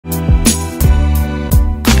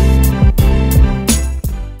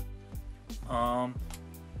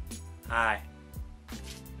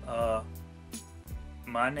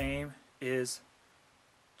name is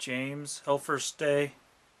James Helferstay,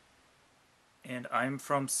 and I'm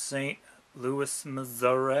from St. Louis,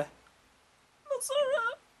 Missouri.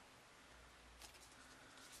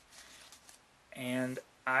 And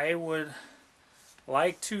I would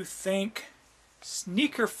like to thank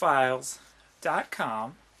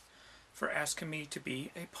SneakerFiles.com for asking me to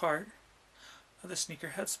be a part of the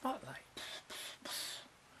SneakerHead Spotlight.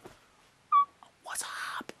 What's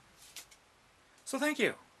up? So thank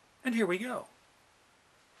you, and here we go.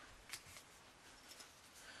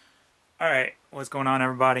 Alright, what's going on,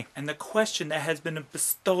 everybody? And the question that has been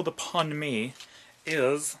bestowed upon me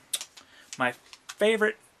is my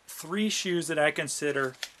favorite 3 shoes that I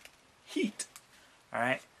consider heat.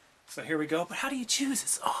 Alright, so here we go. But how do you choose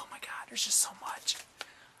this? Oh my god, there's just so much.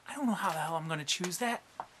 I don't know how the hell I'm going to choose that.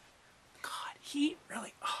 God, heat?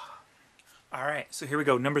 Really? Oh. Alright, so here we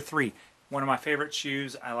go. Number 3. One of my favorite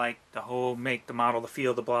shoes. I like the whole make, the model, the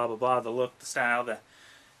feel, the blah, blah, blah, the look, the style, the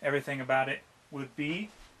everything about it would be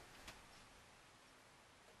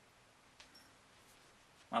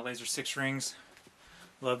my Laser 6 rings.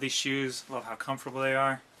 Love these shoes. Love how comfortable they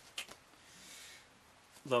are.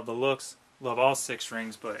 Love the looks. Love all 6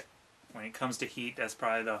 rings, but when it comes to heat, that's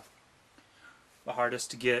probably the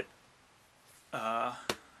hardest to get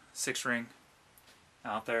 6 ring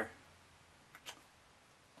out there.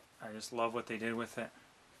 I just love what they did with it.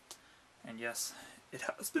 And yes, it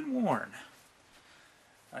has been worn.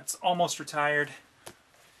 It's almost retired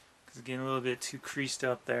because it's getting a little bit too creased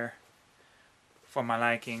up there for my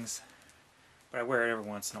likings. But I wear it every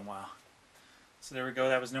once in a while. So there we go.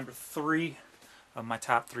 That was number 3 of my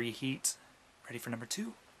top 3 heats. Ready for number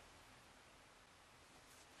 2?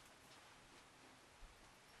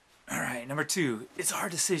 Alright, number 2. It's a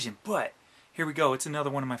hard decision, but here we go. It's another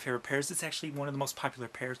one of my favorite pairs. It's actually one of the most popular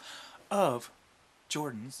pairs of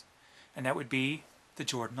Jordans, and that would be the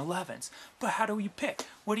Jordan 11s. But how do you pick?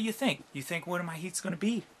 What do you think? You think one of my heat's going to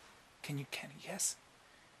be? Can you guess?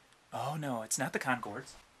 Oh no, it's not the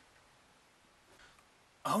Concords.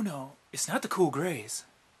 Oh no, it's not the Cool Grays.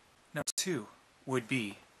 Number 2 would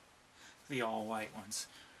be the all-white ones.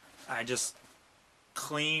 I just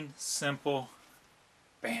clean, simple,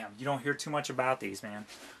 bam. You don't hear too much about these, man.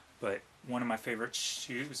 But one of my favorite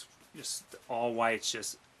shoes, just all white's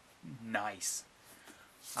just nice.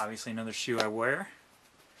 Obviously another shoe I wear.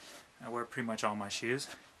 I wear pretty much all my shoes.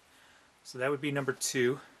 So that would be number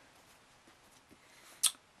 2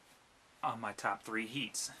 on my top 3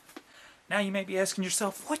 heats. Now you may be asking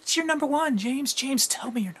yourself, what's your number 1, James? James,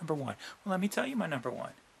 tell me your number 1. Well, let me tell you my number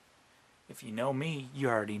 1. If you know me, you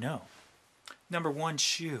already know. Number 1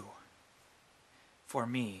 shoe for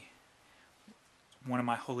me, one of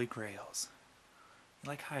my holy grails. You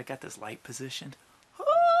like how I got this light positioned?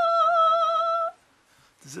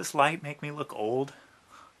 Does this light make me look old?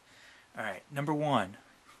 Alright, number 1.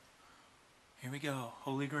 Here we go.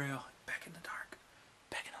 Holy grail. Back in the dark.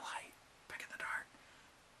 Back in the light. Back in the dark.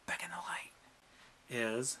 Back in the light.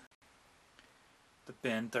 Is the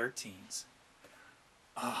Ben 13s.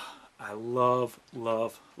 Oh, I love,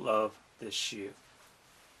 love, love this shoe.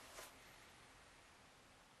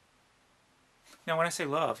 Now when I say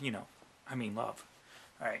love, you know, I mean love.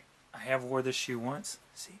 Alright, I have wore this shoe once.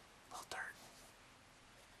 See? A little dirt.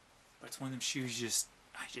 But it's one of them shoes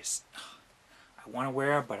I want to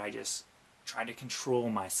wear, but I just try to control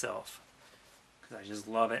myself. Because I just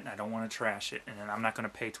love it and I don't want to trash it. And then I'm not going to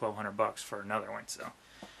pay $1,200 for another one. So,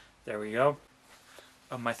 there we go.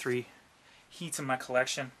 Of my 3 heats in my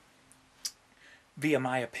collection, via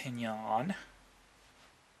my opinion.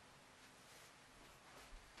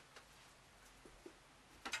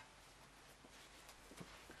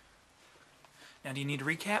 Now do you need to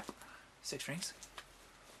recap? 6 rings.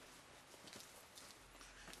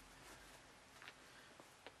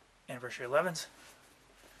 Anniversary 11s.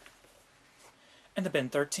 And the Ben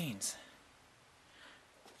 13s.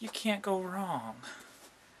 You can't go wrong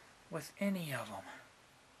with any of them.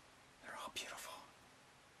 They're all beautiful.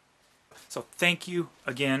 So thank you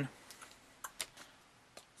again.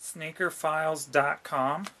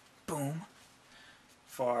 SneakerFiles.com. Boom.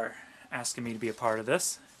 For asking me to be a part of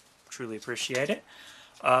this. Truly appreciate it.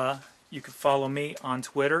 You can follow me on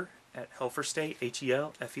Twitter at Helferstay,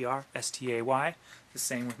 Helferstay. The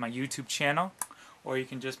same with my YouTube channel. Or you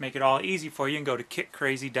can just make it all easy for you and go to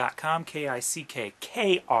kickkrazy.com,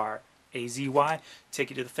 KICKKRAZY.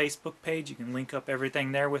 Take you to the Facebook page. You can link up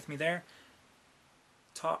everything there with me there.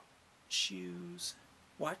 Talk shoes,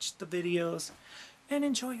 watch the videos, and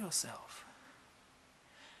enjoy yourself.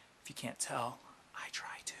 If you can't tell, I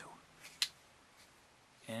try to.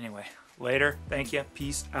 Anyway, later. Thank you.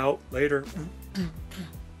 Peace out. Later.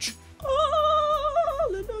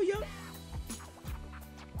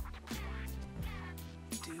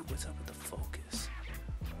 what's up with the focus?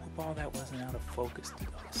 Hope all that wasn't out of focus through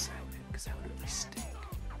the whole segment, because that would really stink.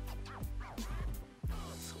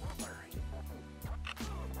 So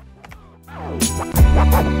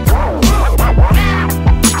blurry.